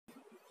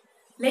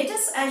Let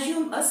us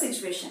assume a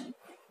situation.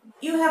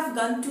 You have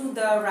gone to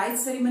the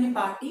rice ceremony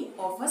party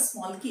of a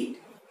small kid.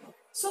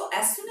 So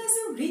as soon as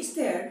you reach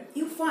there,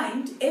 you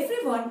find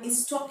everyone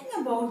is talking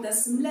about the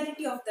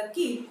similarity of the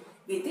kid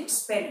with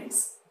its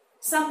parents.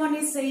 Someone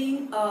is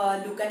saying,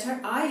 look at her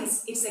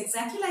eyes, it's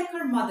exactly like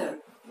her mother.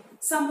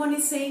 Someone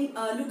is saying,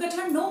 look at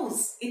her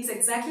nose, it's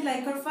exactly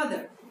like her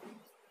father.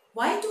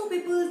 Why do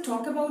people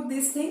talk about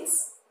these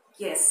things?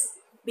 Yes,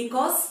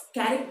 because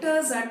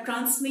characters are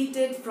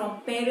transmitted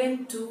from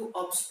parent to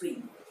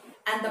offspring.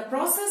 And the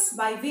process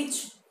by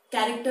which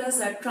characters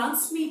are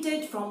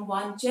transmitted from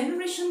one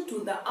generation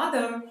to the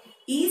other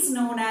is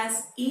known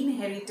as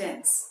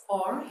inheritance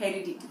or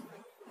heredity.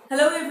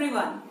 Hello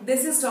everyone,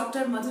 this is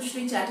Dr.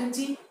 Madhushri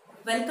Chatterjee.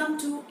 Welcome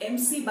to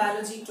MC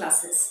Biology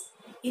classes.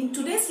 In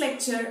today's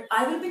lecture,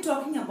 I will be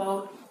talking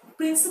about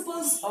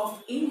principles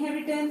of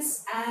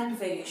inheritance and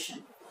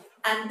variation.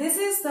 And this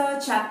is the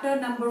chapter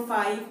number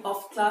 5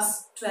 of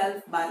class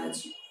 12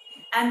 biology.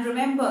 And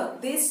remember,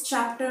 this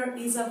chapter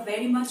is a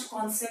very much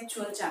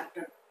conceptual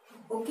chapter.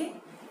 Okay,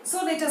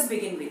 so let us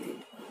begin with it.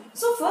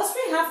 So first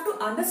we have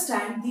to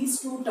understand these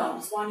two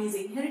terms. One is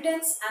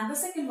inheritance and the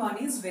second one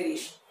is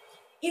variation.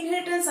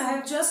 Inheritance I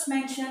have just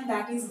mentioned,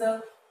 that is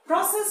the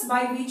process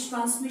by which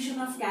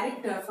transmission of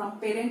character from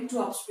parent to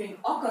offspring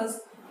occurs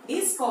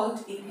is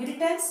called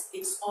inheritance.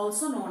 It's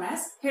also known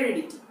as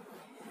heredity.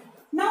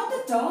 Now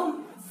the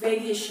term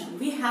variation,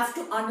 we have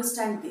to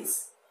understand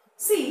this.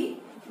 See,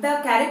 the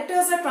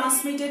characters are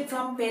transmitted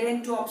from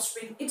parent to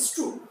offspring, it's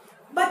true.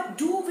 But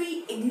do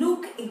we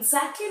look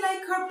exactly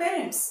like our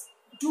parents?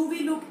 Do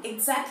we look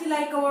exactly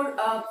like our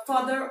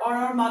father or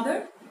our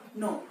mother?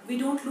 No, we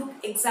don't look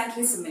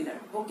exactly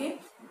similar, okay?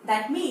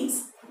 That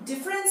means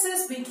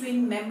differences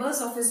between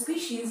members of a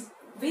species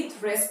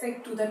with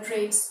respect to the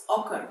traits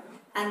occur,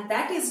 and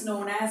that is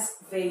known as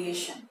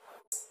variation.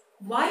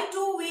 Why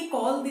do we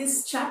call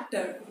this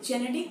chapter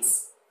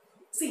genetics?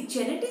 See,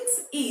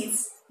 genetics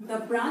is the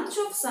branch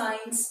of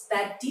science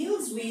that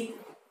deals with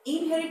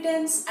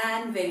inheritance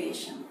and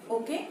variation.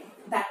 Okay,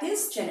 that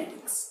is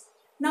genetics.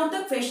 Now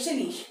the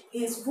question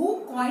is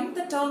who coined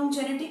the term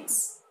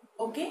genetics?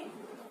 Okay.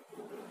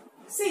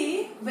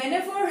 See,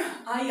 whenever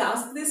I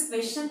ask this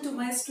question to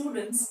my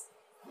students,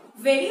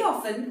 very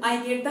often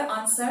I get the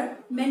answer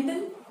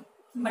Mendel,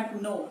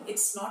 but no,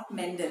 it's not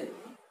Mendel.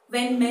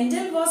 When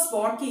Mendel was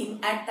working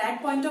at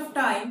that point of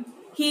time,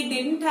 he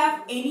didn't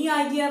have any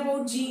idea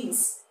about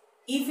genes.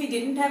 If he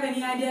didn't have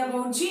any idea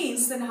about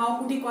genes, then how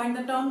could he coin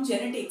the term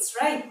genetics,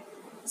 right?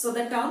 So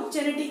the term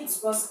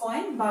genetics was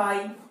coined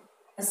by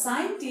a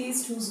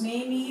scientist whose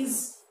name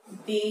is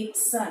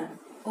Bateson.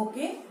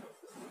 Okay?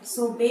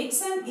 So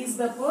Bateson is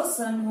the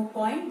person who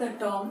coined the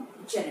term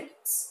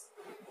genetics.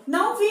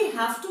 Now we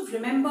have to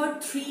remember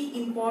three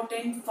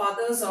important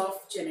fathers of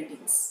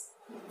genetics.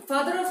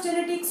 Father of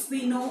genetics,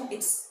 we know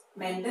it's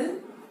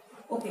Mendel.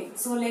 Okay,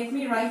 so let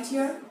me write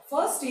here.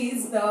 First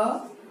is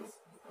the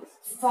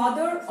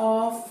father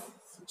of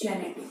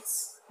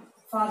genetics.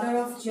 Father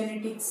of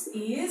genetics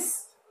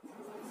is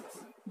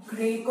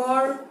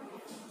Gregor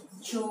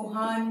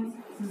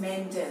Johann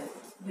Mendel.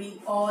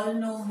 We all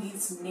know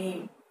his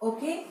name.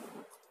 Okay.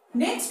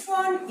 Next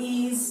one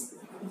is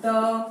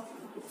the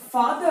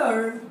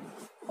father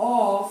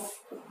of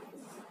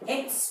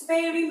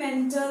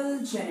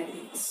experimental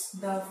genetics.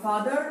 The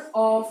father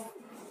of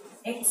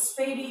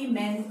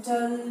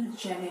experimental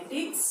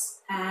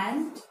genetics,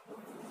 and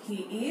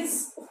he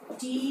is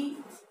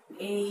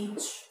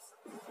T.H.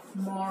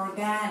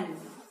 Morgan.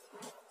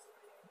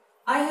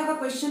 I have a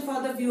question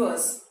for the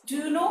viewers. Do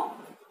you know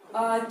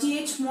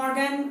T.H.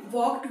 Morgan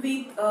worked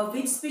with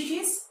which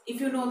species? If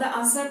you know the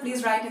answer,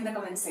 please write in the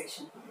comment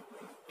section.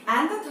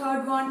 And the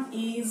third one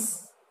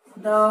is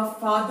the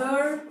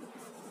father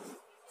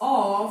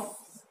of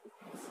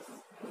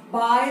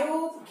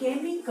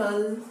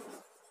biochemical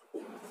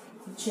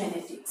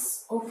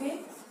genetics. Okay,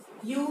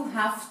 you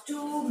have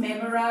to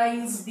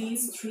memorize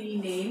these three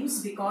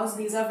names because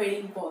these are very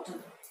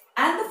important.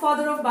 And the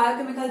father of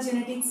biochemical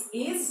genetics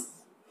is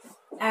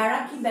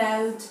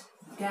Archibald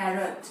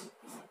Garrett.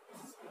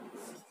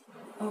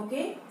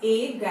 Okay,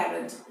 A.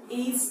 Garrett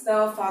is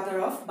the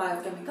father of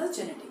biochemical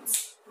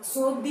genetics.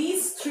 So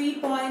these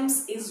 3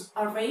 points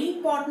are very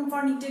important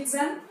for NEET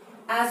exam,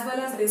 as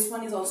well as this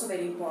one is also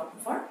very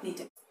important for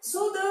NEET exam.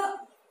 So the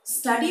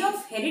study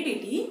of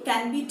heredity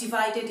can be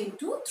divided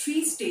into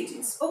 3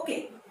 stages.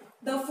 Okay,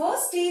 the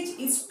first stage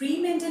is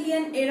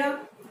pre-Mendelian era,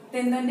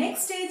 then the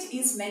next stage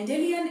is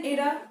Mendelian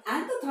era,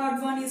 and the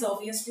third one is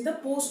obviously the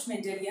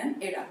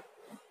post-Mendelian era.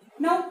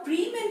 Now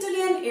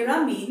pre-Mendelian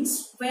era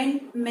means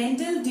when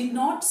Mendel did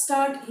not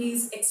start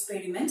his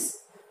experiments.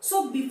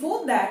 So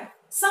before that,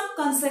 some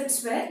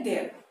concepts were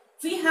there.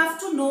 We have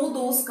to know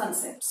those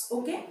concepts,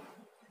 okay?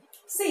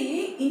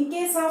 See, in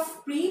case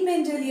of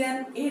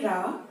pre-Mendelian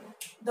era,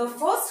 the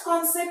first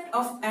concept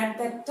of at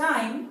that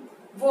time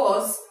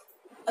was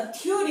a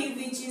theory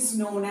which is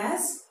known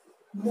as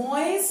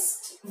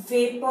moist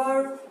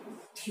vapor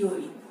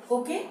theory,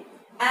 okay?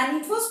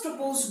 And it was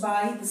proposed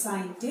by the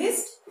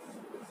scientist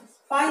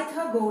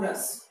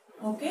Pythagoras,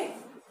 okay?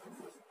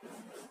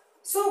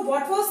 So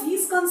what was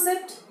his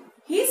concept?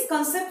 His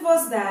concept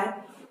was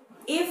that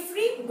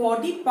every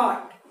body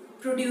part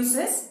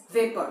produces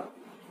vapor,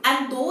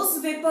 and those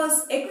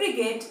vapors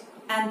aggregate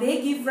and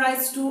they give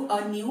rise to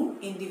a new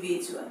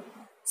individual.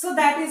 So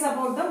that is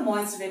about the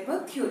moist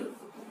vapor theory.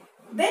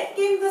 Then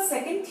came the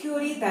second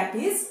theory, that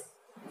is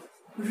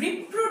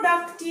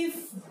reproductive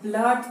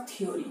blood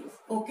theory.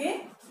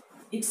 Okay,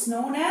 it's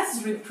known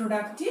as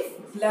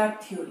reproductive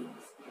blood theory,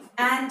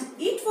 and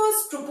it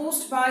was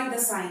proposed by the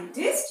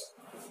scientist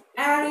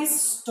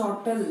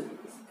Aristotle.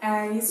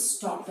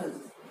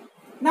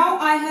 Now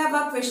I have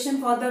a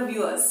question for the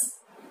viewers.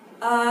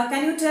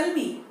 Can you tell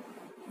me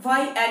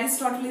why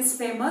Aristotle is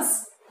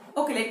famous?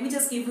 Okay, let me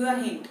just give you a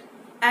hint.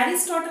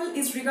 Aristotle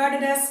is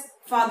regarded as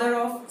father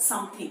of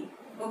something.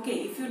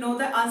 Okay, if you know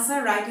the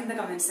answer, write in the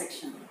comment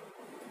section.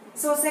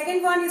 So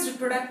second one is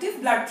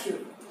reproductive blood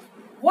theory.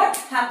 What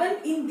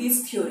happened in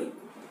this theory?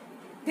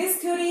 This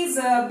theory is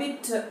a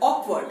bit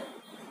awkward.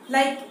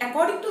 Like,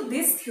 according to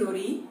this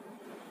theory,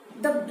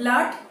 the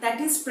blood that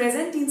is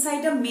present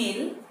inside a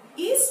male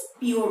is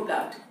pure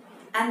blood,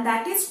 and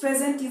that is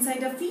present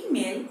inside a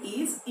female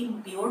is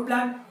impure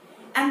blood,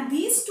 and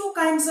these two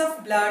kinds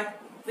of blood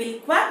will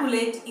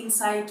coagulate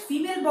inside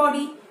female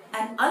body,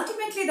 and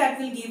ultimately that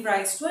will give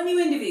rise to a new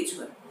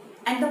individual.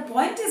 And the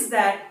point is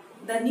that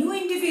the new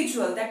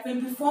individual that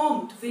will be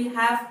formed will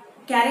have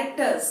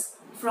characters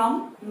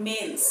from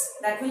males,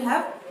 that will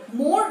have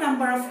more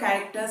number of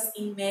characters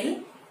in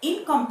male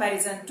in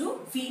comparison to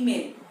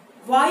female.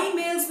 Why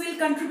males will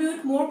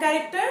contribute more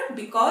character?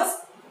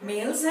 Because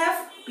males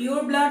have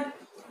pure blood.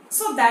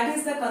 So that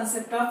is the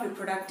concept of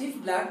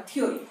reproductive blood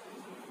theory.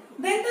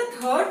 Then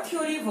the third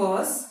theory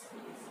was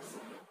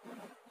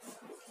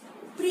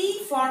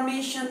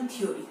pre-formation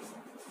theory.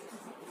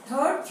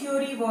 Third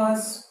theory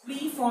was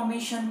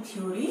pre-formation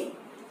theory,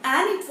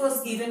 and it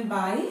was given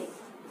by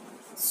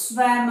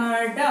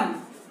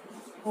Swammerdam.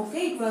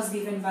 Okay, it was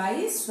given by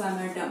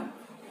Swammerdam.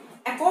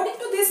 According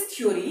to this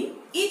theory,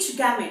 each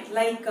gamete,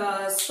 like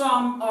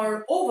sperm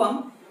or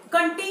ovum,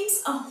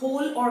 contains a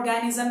whole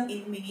organism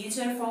in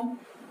miniature form.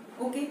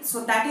 Okay,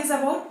 so that is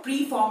about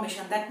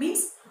pre-formation. That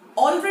means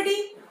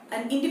already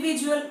an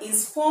individual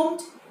is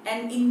formed,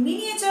 and in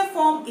miniature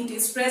form it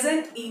is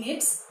present in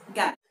its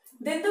gamete.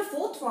 Then the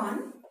fourth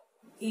one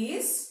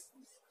is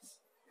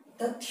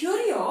the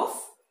theory of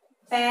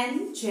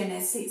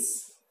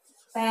pangenesis.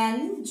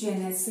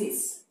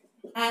 Pangenesis.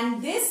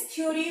 And this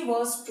theory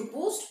was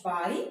proposed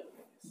by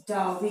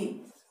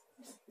Darwin.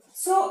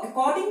 So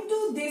according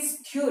to this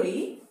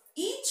theory,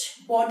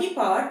 each body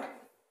part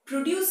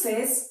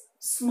produces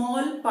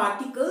small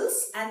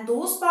particles, and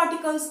those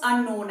particles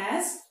are known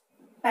as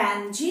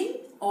pangene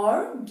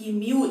or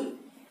gemule.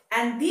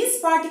 And these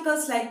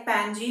particles, like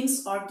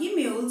pangenes or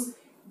gemules,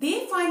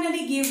 they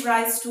finally give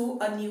rise to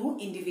a new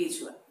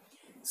individual.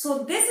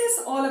 So this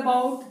is all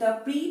about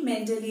the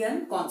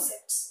pre-Mendelian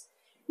concepts.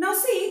 Now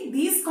see,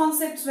 these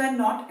concepts were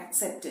not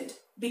accepted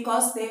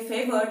because they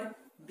favored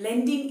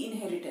blending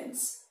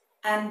inheritance.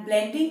 And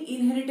blending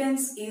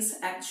inheritance is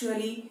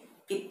actually,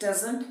 it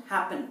doesn't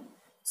happen.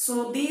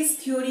 So these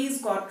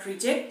theories got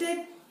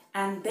rejected,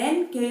 and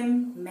then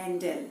came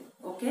Mendel.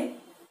 Okay.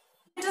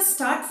 Let us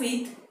start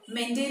with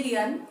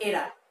Mendelian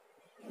era.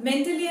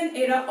 Mendelian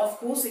era, of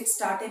course, it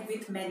started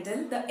with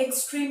Mendel, the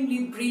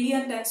extremely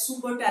brilliant and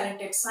super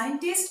talented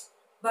scientist,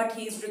 but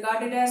he is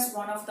regarded as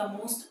one of the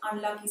most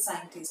unlucky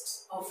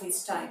scientists of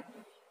his time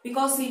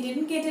because he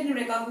didn't get any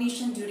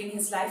recognition during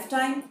his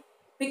lifetime,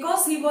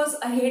 because he was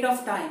ahead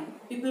of time.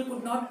 People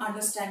could not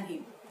understand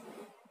him.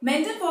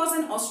 Mendel was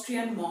an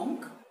Austrian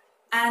monk,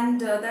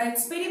 and the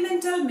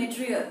experimental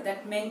material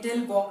that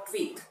Mendel worked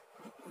with,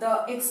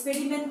 the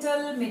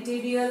experimental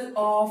material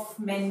of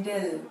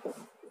Mendel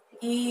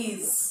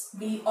is,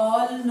 we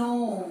all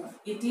know,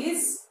 it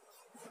is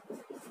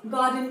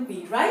garden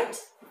pea, right?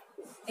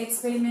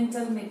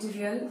 Experimental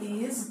material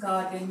is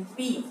garden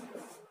pea.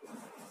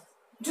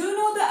 Do you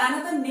know the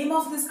another name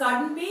of this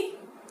garden pea?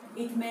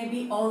 It may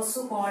be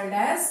also called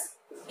as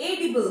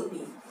edible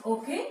pea.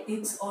 Okay,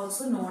 it's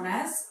also known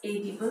as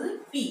edible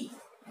pea.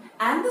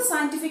 And the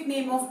scientific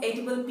name of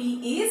edible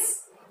pea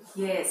is,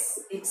 yes,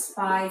 it's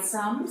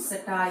Pisum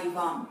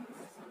sativum.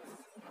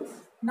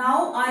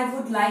 Now I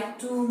would like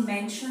to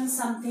mention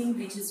something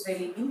which is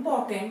very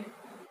important.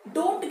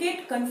 Don't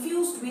get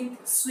confused with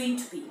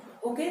sweet pea.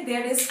 Okay,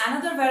 there is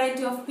another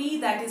variety of pea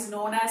that is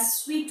known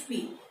as sweet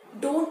pea.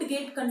 Don't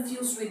get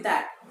confused with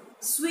that.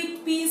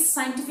 Sweet pea's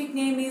scientific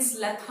name is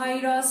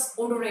Lathyrus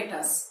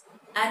odoratus.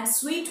 And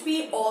sweet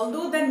pea,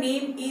 although the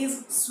name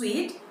is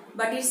sweet,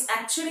 but it's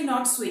actually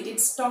not sweet,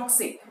 it's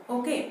toxic.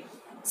 Okay,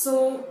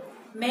 so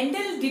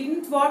Mendel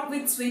didn't work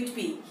with sweet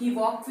pea, he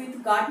worked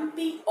with garden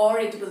pea or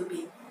edible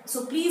pea.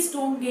 So please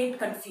don't get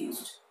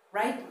confused,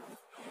 right?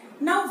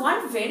 Now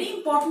one very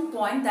important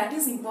point that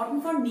is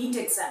important for NEET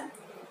exam,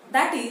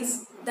 that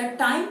is the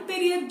time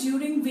period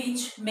during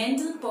which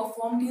Mendel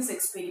performed his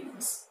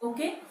experiments.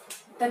 Okay,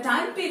 the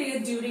time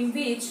period during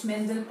which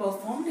Mendel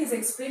performed his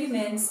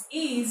experiments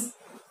is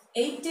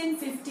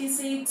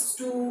 1856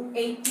 to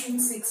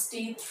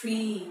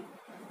 1863.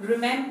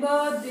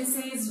 Remember, this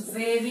is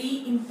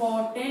very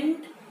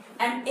important,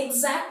 and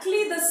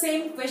exactly the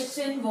same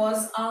question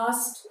was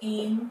asked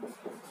in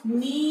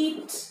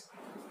NEET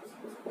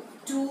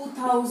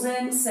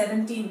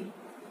 2017.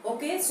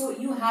 Okay, so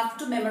you have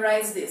to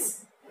memorize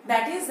this.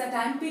 That is the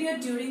time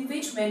period during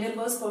which Mendel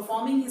was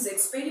performing his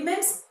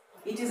experiments.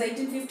 It is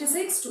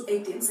 1856 to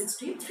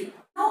 1863.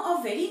 Now,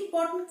 a very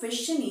important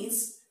question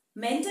is,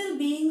 Mendel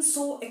being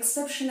so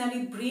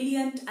exceptionally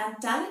brilliant and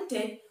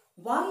talented,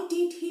 why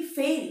did he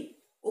fail?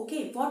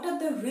 Okay, what are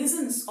the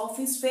reasons of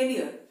his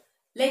failure?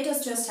 Let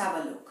us just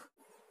have a look.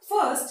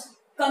 First,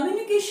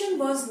 communication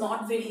was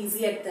not very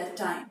easy at that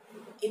time.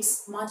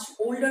 It's much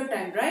older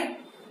time,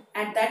 right?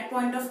 At that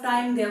point of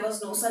time, there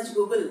was no such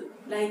Google.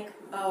 Like,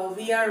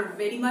 we are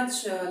very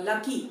much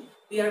lucky.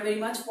 We are very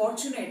much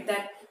fortunate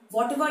that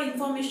whatever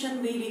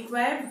information we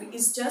require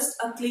is just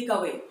a click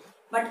away.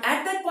 But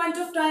at that point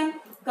of time,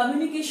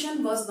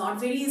 communication was not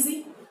very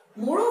easy.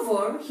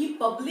 Moreover, he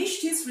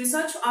published his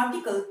research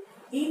article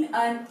in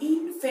an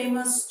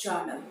infamous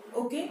journal.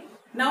 Okay.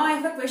 Now I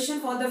have a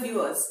question for the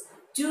viewers.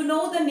 Do you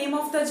know the name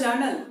of the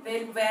journal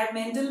where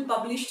Mendel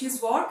published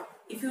his work?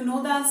 If you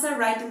know the answer,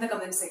 write in the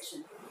comment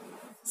section.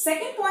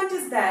 Second point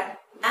is that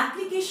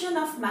application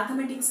of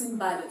mathematics in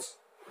biology.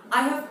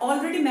 I have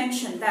already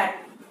mentioned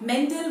that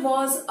Mendel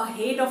was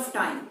ahead of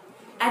time.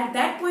 At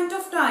that point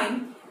of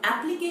time,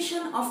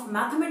 application of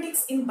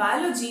mathematics in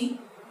biology,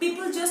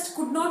 people just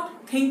could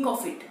not think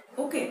of it.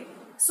 Okay.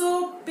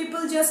 So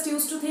people just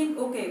used to think,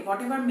 okay,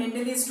 whatever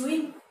Mendel is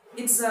doing,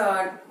 it's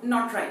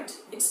not right.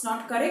 It's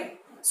not correct.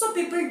 So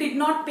people did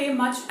not pay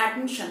much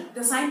attention.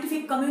 The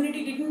scientific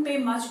community didn't pay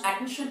much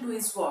attention to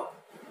his work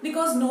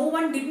because no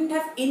one didn't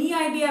have any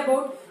idea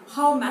about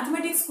how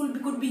mathematics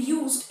could be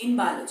used in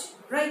biology,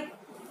 right?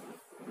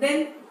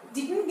 Then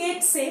didn't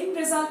get same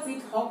result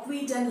with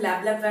hawk-wheat and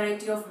lab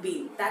variety of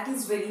bean. That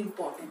is very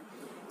important.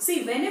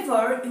 See,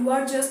 whenever you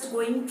are just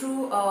going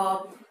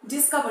to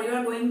discover, you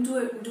are going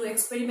to do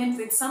experiment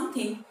with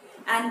something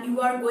and you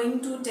are going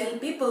to tell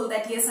people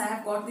that yes, I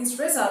have got this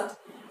result,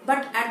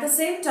 but at the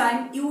same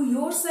time you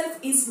yourself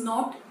is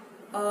not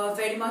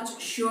very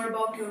much sure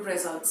about your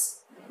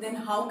results, then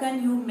how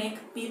can you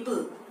make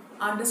people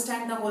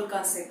understand the whole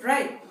concept,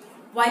 right?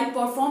 While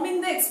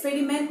performing the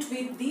experiment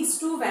with these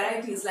two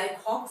varieties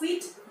like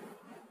hawk-wheat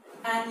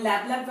and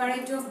lab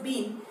variety of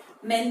bean,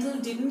 Mendel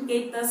didn't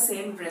get the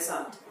same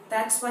result.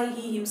 That's why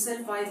he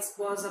himself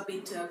was a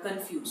bit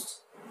confused.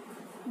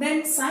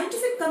 Then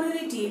scientific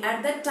community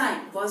at that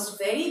time was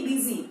very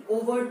busy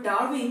over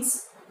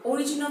Darwin's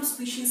origin of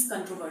species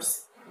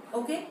controversy.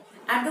 Okay?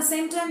 At the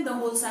same time, the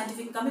whole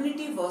scientific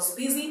community was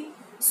busy,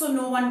 so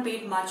no one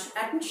paid much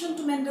attention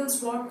to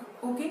Mendel's work.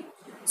 Okay?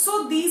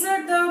 So these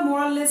are the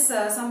more or less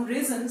some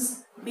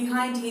reasons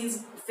behind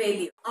his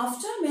failure.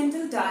 After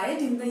Mendel died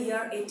in the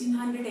year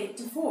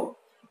 1884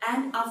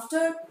 and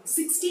after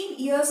 16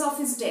 years of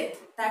his death,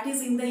 that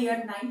is in the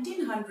year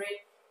 1900,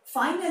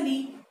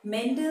 finally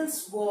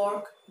Mendel's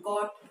work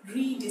got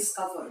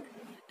rediscovered,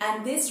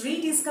 and this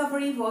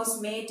rediscovery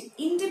was made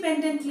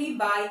independently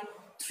by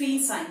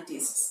 3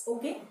 scientists.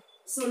 Okay,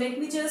 so let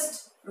me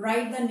just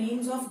write the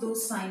names of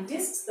those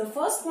scientists. The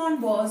first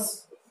one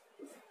was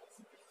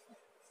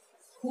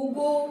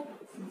Hugo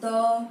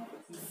de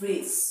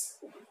Vries,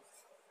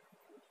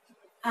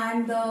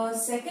 and the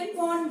second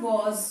one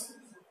was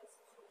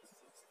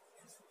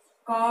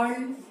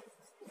Carl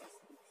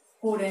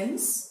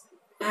Correns,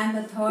 and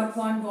the third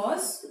one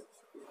was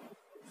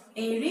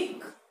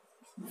Erich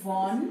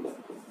von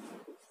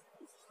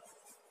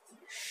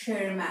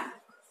Schermack.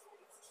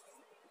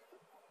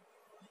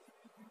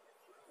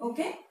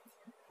 Okay,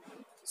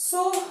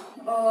 so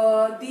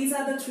these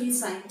are the 3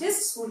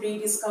 scientists who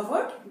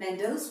rediscovered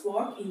Mendel's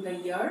work in the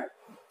year,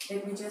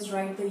 let me just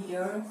write the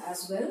year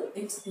as well,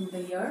 it's in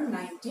the year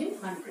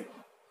 1900.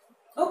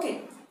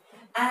 Okay,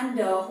 and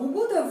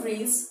Hugo de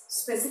Vries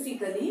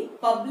specifically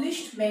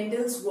published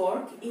Mendel's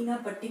work in a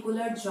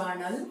particular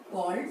journal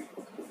called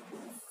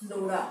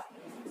Flora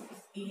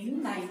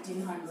in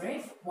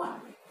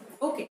 1901.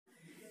 Okay.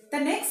 The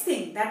next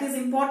thing that is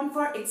important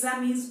for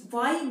exam is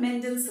why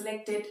Mendel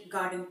selected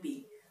garden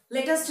pea.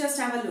 Let us just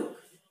have a look.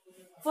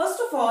 First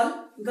of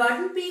all,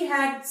 garden pea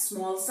had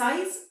small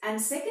size,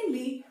 and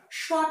secondly,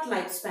 short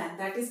lifespan,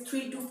 that is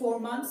 3 to 4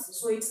 months,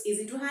 so it's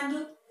easy to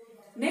handle.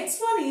 Next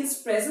one is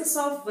presence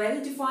of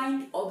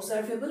well-defined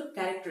observable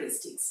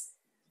characteristics.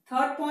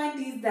 Third point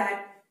is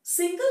that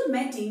single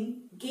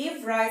mating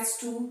gave rise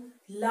to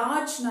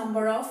large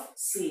number of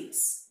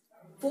seeds.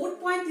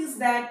 Fourth point is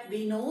that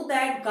we know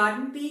that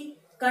garden pea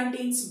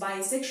contains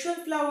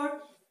bisexual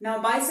flower.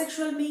 Now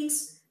bisexual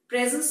means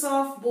presence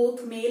of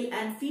both male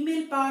and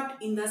female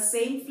part in the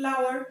same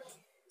flower.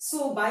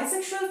 So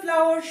bisexual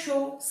flowers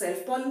show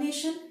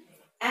self-pollination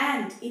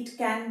and it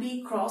can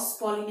be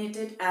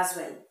cross-pollinated as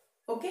well.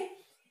 Okay?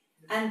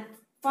 And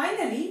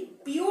finally,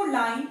 pure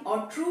line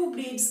or true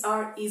breeds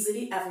are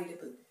easily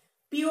available.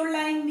 Pure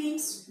line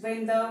means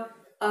when the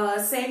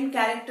same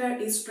character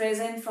is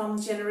present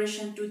from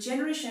generation to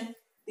generation,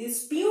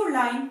 this pure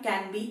line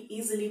can be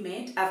easily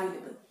made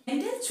available.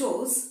 Mendel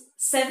chose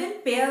 7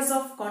 pairs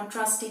of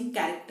contrasting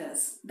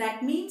characters.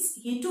 That means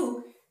he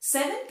took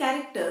 7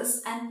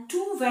 characters and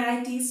 2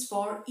 varieties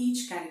for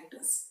each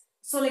characters.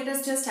 So let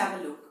us just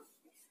have a look.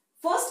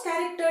 First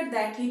character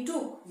that he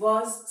took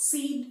was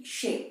seed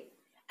shape,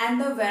 and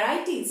the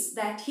varieties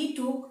that he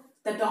took,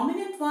 the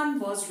dominant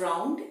one was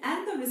round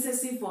and the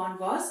recessive one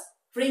was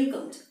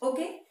wrinkled.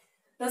 Okay.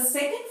 The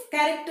second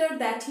character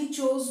that he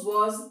chose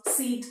was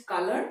seed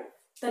color.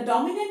 The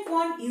dominant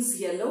one is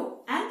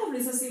yellow and the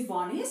recessive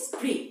one is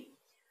green.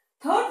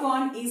 Third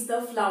one is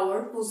the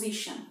flower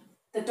position.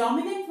 The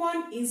dominant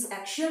one is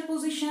axial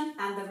position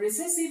and the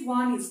recessive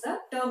one is the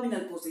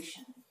terminal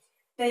position.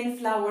 Then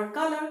flower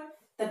color.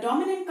 The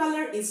dominant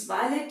color is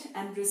violet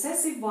and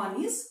recessive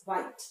one is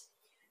white.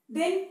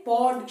 Then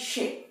pod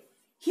shape.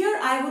 Here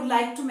I would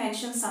like to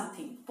mention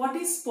something. What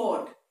is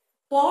pod?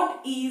 Pod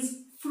is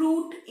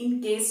fruit in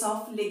case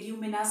of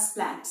leguminous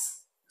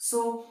plants.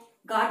 So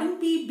garden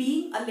pea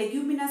being a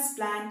leguminous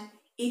plant,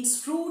 its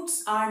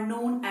fruits are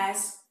known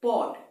as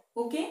pod.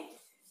 Okay.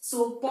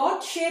 So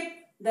pod shape,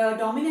 the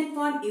dominant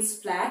one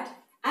is flat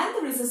and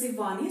the recessive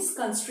one is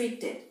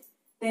constricted.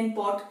 Then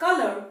pod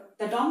color,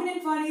 the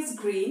dominant one is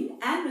green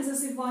and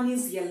recessive one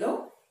is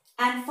yellow.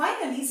 And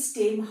finally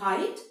stem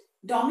height,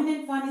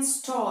 dominant one is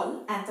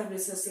tall and the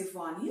recessive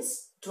one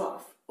is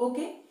dwarf.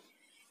 Okay.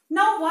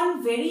 Now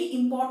one very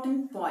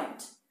important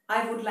point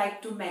I would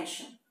like to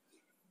mention.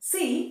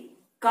 See,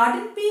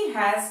 garden pea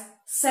has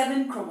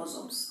 7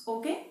 chromosomes.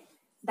 Okay.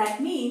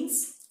 That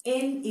means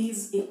N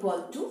is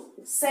equal to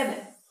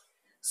 7.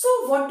 So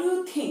what do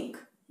you think?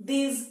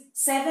 These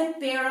 7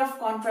 pair of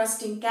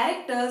contrasting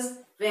characters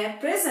were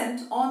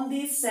present on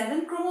these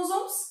 7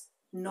 chromosomes?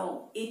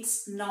 No,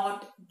 it's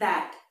not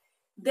that.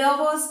 There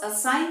was a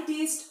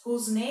scientist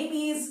whose name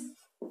is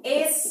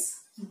S.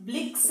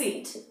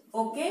 Blixit.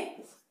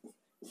 Okay.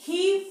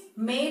 He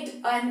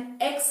made an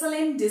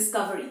excellent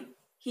discovery.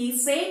 He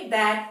said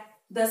that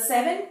the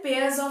 7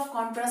 pairs of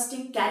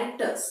contrasting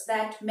characters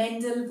that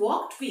Mendel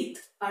worked with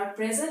are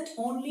present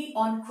only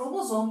on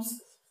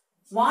chromosomes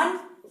 1,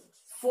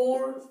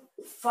 4,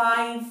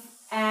 5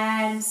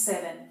 and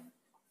 7.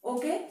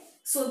 Okay.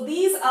 So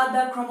these are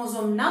the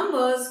chromosome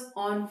numbers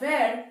on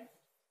where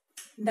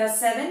the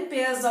 7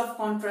 pairs of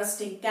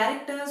contrasting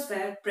characters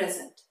were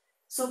present.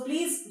 So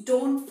please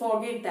don't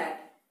forget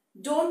that.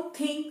 Don't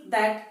think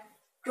that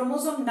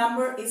chromosome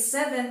number is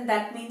 7,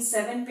 that means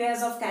 7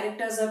 pairs of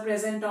characters are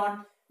present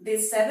on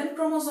this 7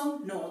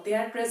 chromosome. No, they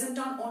are present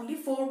on only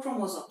 4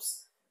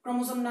 chromosomes.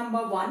 Chromosome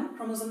number 1,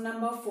 chromosome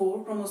number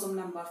 4, chromosome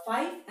number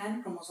 5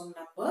 and chromosome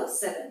number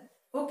 7.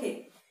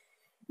 Okay.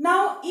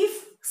 Now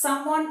if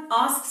someone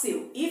asks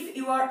you, if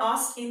you are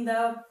asked in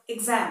the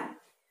exam,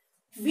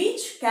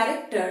 which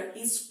character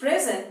is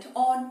present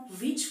on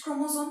which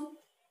chromosome?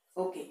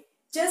 Okay.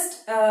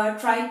 Just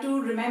try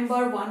to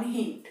remember one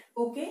hint.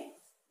 Okay.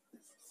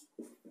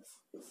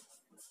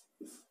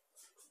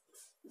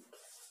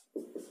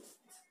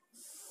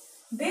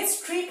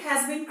 This trick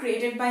has been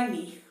created by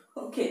me.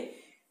 Okay.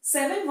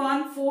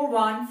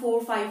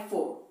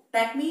 7141454.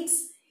 That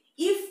means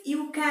if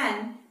you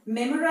can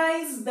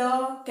memorize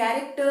the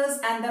characters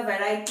and the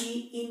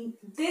variety in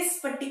this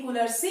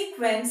particular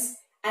sequence,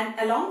 and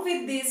along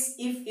with this,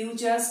 if you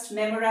just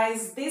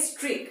memorize this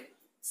trick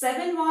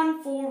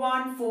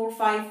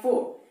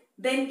 7141454,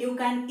 then you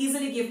can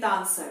easily give the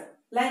answer.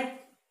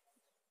 Like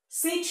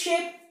seed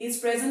shape is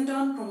present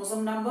on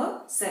chromosome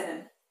number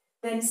 7.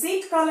 Then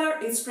seed color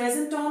is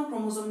present on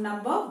chromosome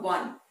number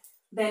 1.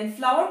 Then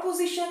flower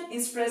position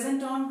is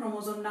present on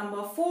chromosome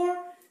number 4.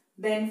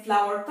 Then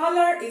flower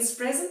color is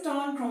present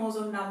on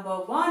chromosome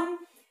number 1.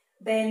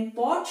 Then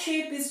pod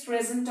shape is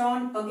present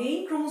on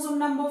again chromosome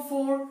number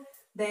 4.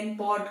 Then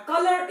pod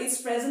color is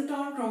present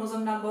on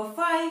chromosome number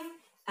 5.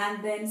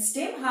 And then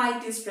stem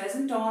height is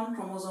present on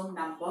chromosome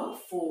number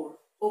 4.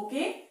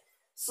 Okay.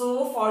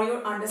 So for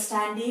your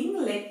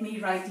understanding, let me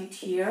write it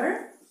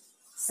here.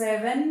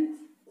 7,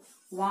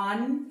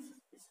 1,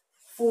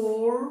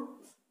 4,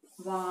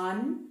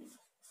 1,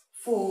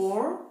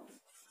 4,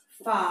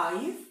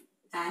 5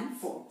 and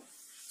 4.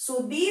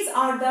 So these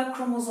are the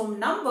chromosome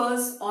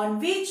numbers on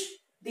which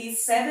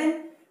these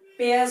 7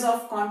 pairs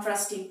of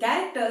contrasting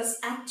characters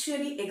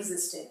actually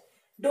existed.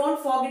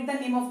 Don't forget the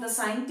name of the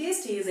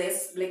scientist, he is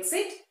S.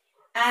 Blixit.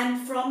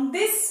 And from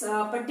this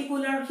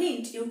particular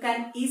hint, you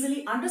can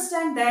easily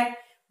understand that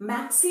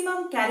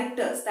maximum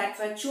characters that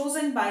were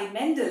chosen by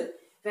Mendel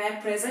were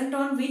present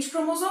on which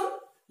chromosome?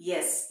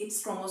 Yes,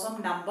 it's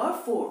chromosome number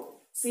 4.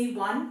 See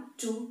 1,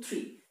 2,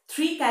 3.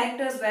 3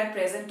 characters were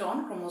present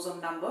on chromosome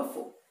number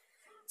 4.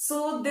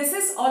 So this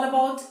is all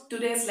about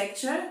today's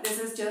lecture. This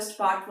is just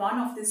part 1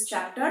 of this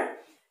chapter.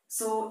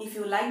 So if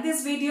you like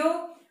this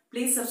video,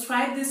 please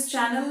subscribe this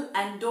channel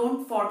and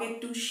don't forget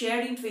to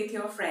share it with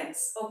your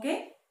friends.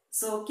 Okay?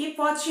 So keep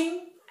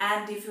watching,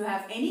 and if you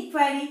have any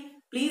query,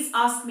 please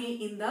ask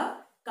me in the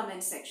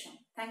comment section.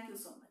 Thank you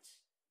so much.